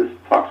where Jesus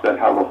talks about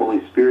how the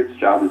Holy Spirit's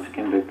job is to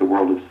convict the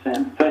world of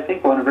sin. So I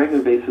think on a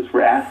regular basis,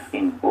 we're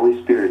asking,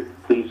 Holy Spirit,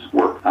 please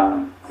work.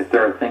 If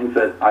there are things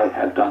that I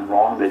have done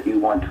wrong that you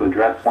want to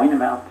address, point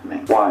them out to me.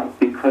 Why?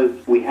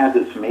 Because we have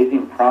this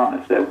amazing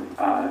promise that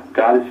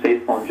God is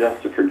faithful and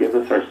just to forgive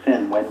us our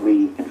sin when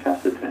we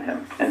confess it to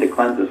him and to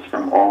cleanse us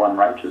from all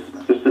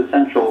unrighteousness. Just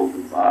essential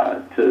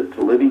to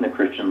living the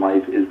Christian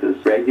life is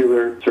this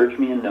regular, search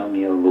me and know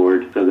me, O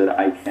Lord, so that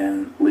I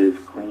can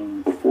live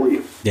clean before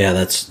you. Yeah,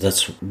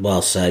 that's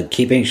well said.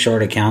 Keeping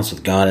short accounts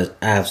with God is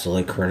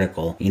absolutely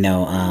critical.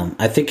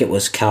 I think it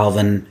was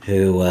Calvin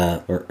who,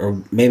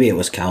 or maybe it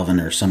was Calvin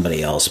or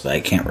somebody else, but I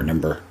can't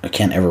remember. I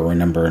can't ever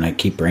remember, and I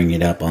keep bringing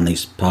it up on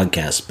these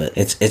podcasts. But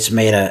it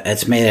made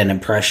an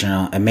impression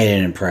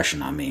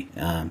on me.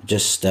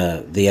 Just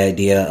the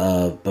idea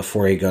of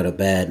before you go to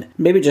bed,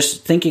 maybe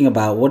just thinking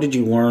about what did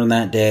you learn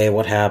that day,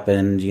 what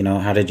happened,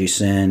 how did you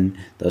sin,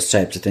 those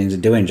types of things,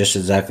 and doing just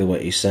exactly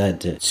what you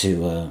said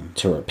to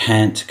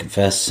repent, to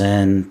confess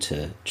sin,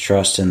 to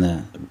trust in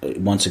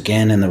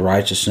the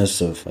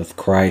righteousness of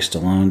Christ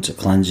alone to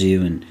cleanse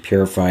you and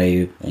purify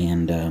you.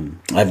 And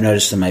I've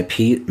noticed that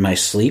my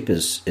sleep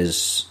is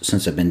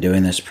since I've been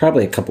doing this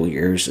probably a couple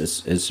years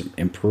is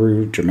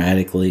improved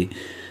dramatically.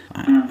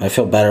 I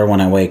feel better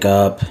when I wake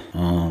up.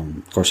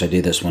 Of course, I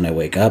do this when I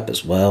wake up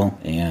as well,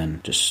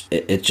 and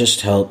it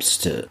just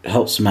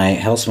helps my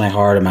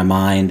heart and my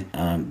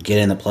mind get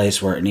in the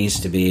place where it needs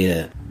to be.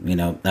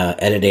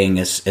 Editing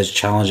is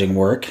challenging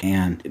work,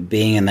 and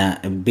being in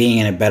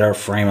a better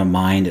frame of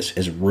mind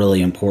is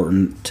really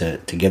important to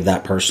give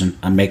that person.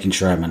 I'm making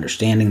sure I'm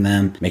understanding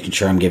them, making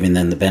sure I'm giving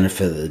them the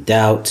benefit of the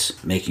doubt,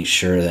 making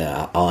sure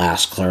that I'll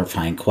ask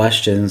clarifying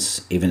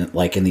questions, even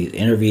like in these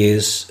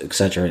interviews,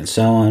 etc., and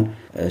so on.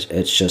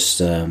 It's just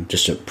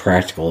a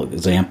practical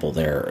example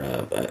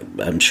there.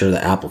 I'm sure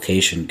the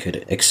application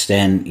could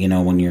extend,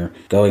 when you're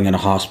going on a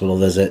hospital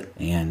visit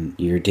and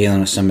you're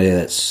dealing with somebody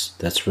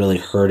that's really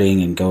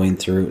hurting and going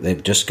through,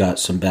 they've just got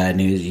some bad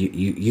news.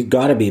 You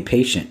got to be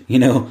patient,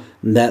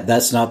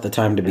 that's not the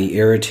time to be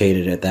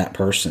irritated at that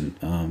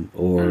person.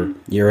 Or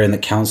you're in the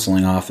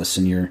counseling office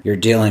and you're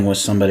dealing with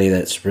somebody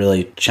that's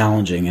really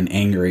challenging and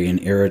angry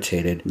and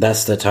irritated.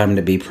 That's the time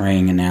to be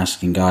praying and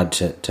asking God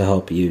to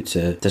help you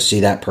to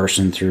see that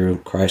person through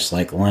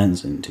Christ-like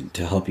lens and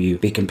to help you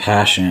be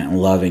compassionate and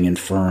loving and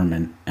firm.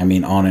 And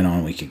on and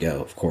on we could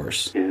go, of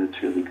course. Yeah,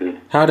 it's really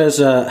good. How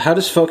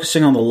does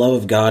focusing on the love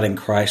of God and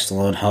Christ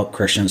alone help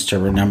Christians to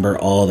remember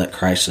all that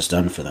Christ has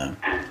done for them?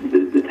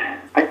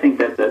 I think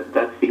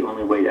that's the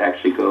only way to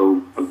actually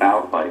go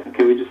about life.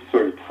 Okay, we just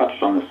sort of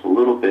touched on this a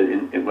little bit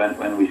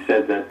when we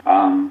said that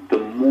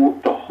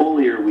the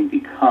holier we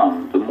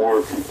become, the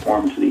more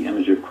conformed to the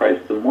image of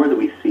Christ, the more that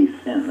we see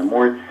sin, the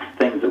more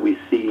things that we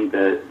see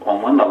that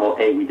on one level,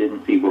 we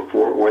didn't see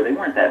before, or they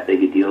weren't that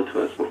big a deal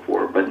to us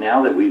before. But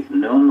now that we've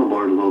known the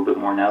Lord a little bit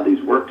more, now that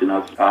he's worked in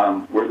us,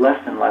 we're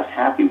less and less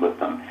happy with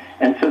them.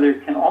 And so there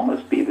can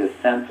almost be this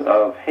sense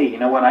of, hey,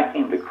 when I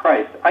came to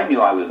Christ, I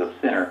knew I was a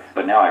sinner,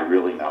 but now I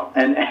really know.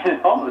 And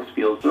it almost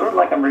feels sort of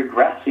like I'm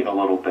regressing a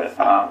little bit.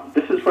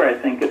 This is where I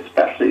think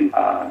especially,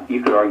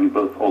 you could argue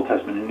both Old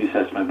Testament and New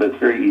Testament, but it's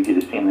very easy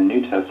to see in the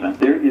New Testament,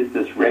 there is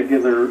this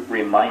regular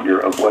reminder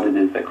of what it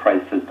is that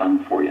Christ has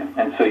done for you.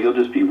 And so you'll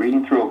just be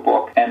reading through a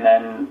book, and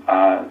then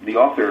the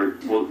author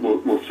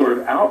will sort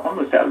of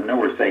almost out of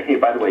nowhere say, hey,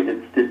 by the way,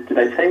 did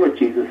I tell you what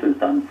Jesus has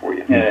done for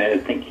you? And I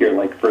think here,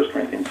 like 1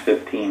 Corinthians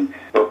 15,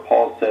 where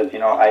Paul says,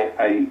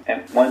 I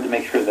wanted to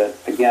make sure that,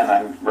 again,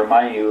 I'm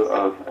reminding you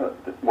of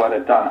what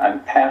I've done.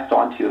 I'm passed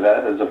on to you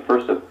that as of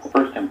first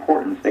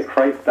importance, that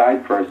Christ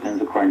died for our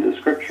sins according to the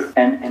Scripture.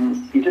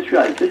 And you just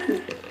realize this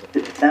is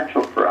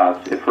essential for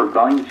us if we're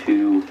going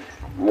to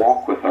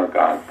walk with our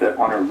God, that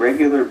on a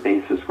regular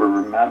basis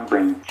we're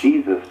remembering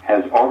Jesus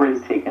has already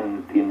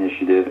taken the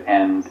initiative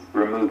and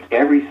removed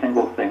every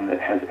single thing that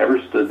has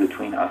ever stood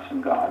between us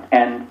and God.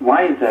 And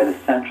why is that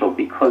essential?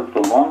 Because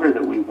the longer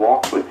that we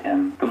walk with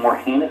him, the more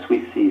heinous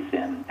we see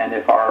sin. And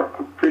if our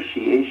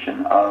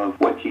appreciation of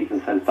what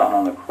Jesus has done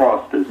on the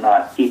cross does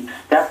not keep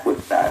step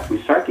with that,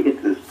 we start to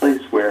get to this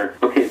place where,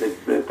 okay,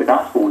 the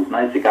gospel was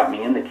nice, it got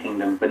me in the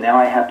kingdom, but now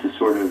I have to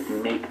sort of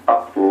make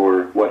up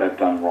for what I've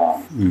done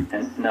wrong.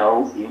 And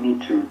no, you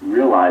need to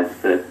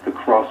realize that the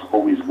cross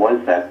always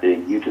was that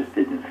big, you just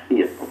didn't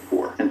see it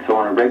before. And so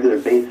on a regular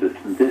basis,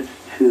 this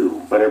too,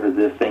 whatever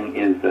this thing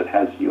is that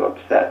has you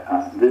upset,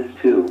 this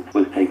too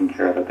was taken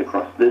care of at the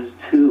cross. This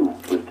too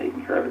was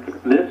taken care of at the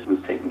cross. This was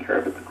taken care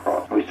of at the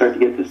cross. And we start to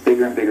get this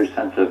bigger and bigger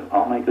sense of,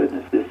 oh my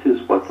goodness, this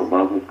is what the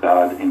love of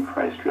God in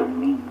Christ really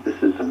means. This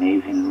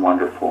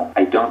wonderful.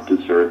 I don't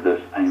deserve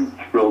this. I'm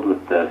thrilled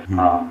with this.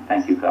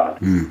 Thank you, God.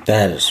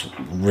 That is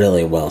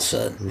really well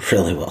said.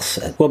 Really well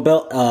said. Well,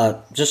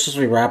 Bill, just as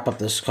we wrap up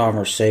this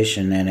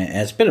conversation, and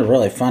it's been a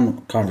really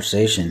fun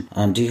conversation,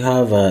 do you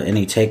have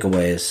any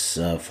takeaways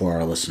for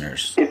our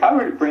listeners? If I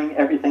were to bring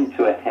everything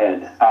to a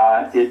head,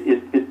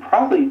 it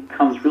probably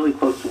comes really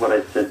close to what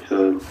I said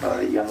to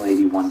a young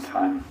lady one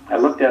time. I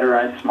looked at her,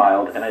 I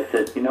smiled, and I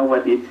said, you know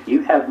what,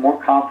 you have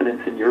more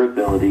confidence in your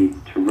ability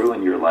to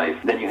ruin your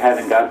life than you have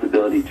in God's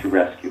ability to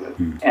rescue it.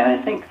 And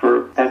I think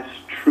that's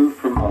true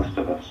for most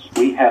of us.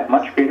 We have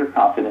much greater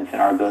confidence in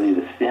our ability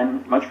to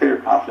sin, much greater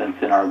confidence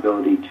in our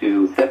ability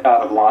to step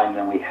out of line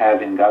than we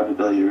have in God's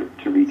ability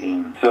to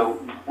redeem. So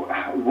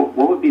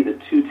what would be the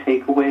two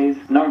takeaways?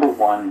 Number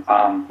one,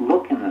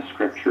 look in the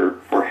Scripture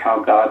for how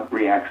God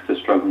reacts to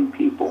struggling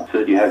people so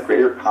that you have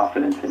greater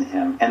confidence in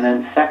Him. And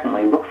then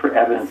secondly, look for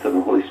evidence of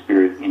the Holy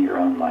Spirit in your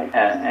own life.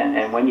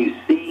 And when you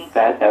see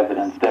that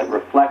evidence that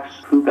reflects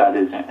who God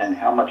is and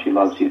how much He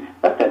loves you,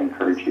 let that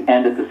encourage you.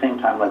 And at the same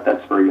time, let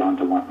that spur you on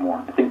to want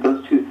more. I think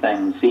those two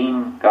things,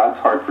 seeing God's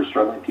heart for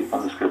struggling people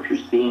in the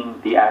Scriptures,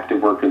 seeing the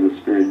active work of the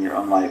Spirit in your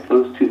own life,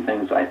 those two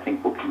things I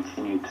think will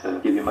continue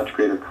to give you much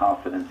greater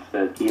confidence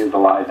that He is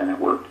alive and at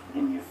work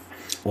in you.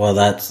 Well,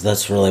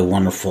 that's really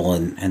wonderful,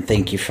 and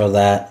thank you for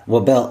that. Well,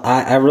 Bill,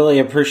 I really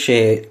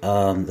appreciate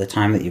the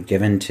time that you've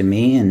given to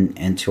me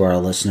and to our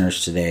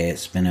listeners today.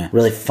 It's been a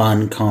really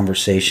fun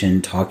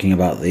conversation talking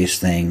about these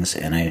things,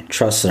 and I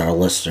trust that our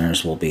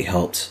listeners will be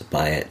helped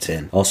by it,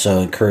 and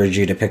also encourage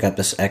you to pick up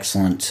this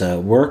excellent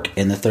work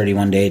in the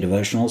 31-day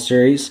devotional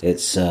series.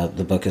 It's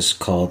the book is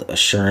called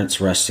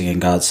Assurance Resting in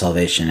God's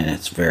Salvation, and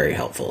it's very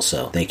helpful.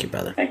 So thank you,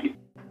 brother. Thank you.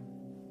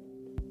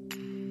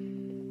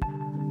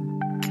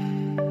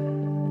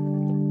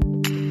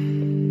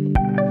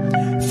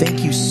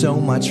 Thank you so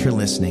much for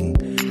listening.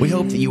 We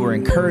hope that you were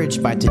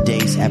encouraged by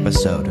today's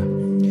episode.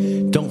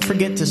 Don't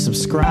forget to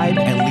subscribe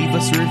and leave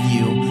us a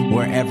review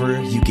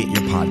wherever you get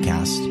your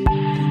podcast.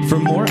 For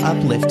more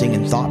uplifting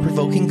and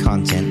thought-provoking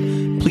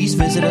content, please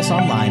visit us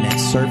online at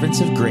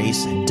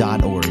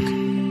servantsofgrace.org.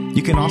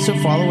 You can also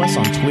follow us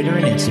on Twitter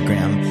and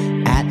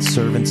Instagram at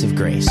Servants of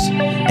Grace,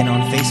 and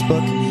on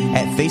Facebook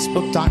at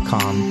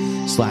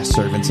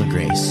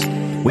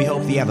facebook.com/servantsofgrace. We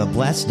hope that you have a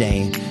blessed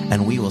day,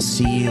 and we will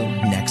see you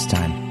next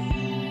time.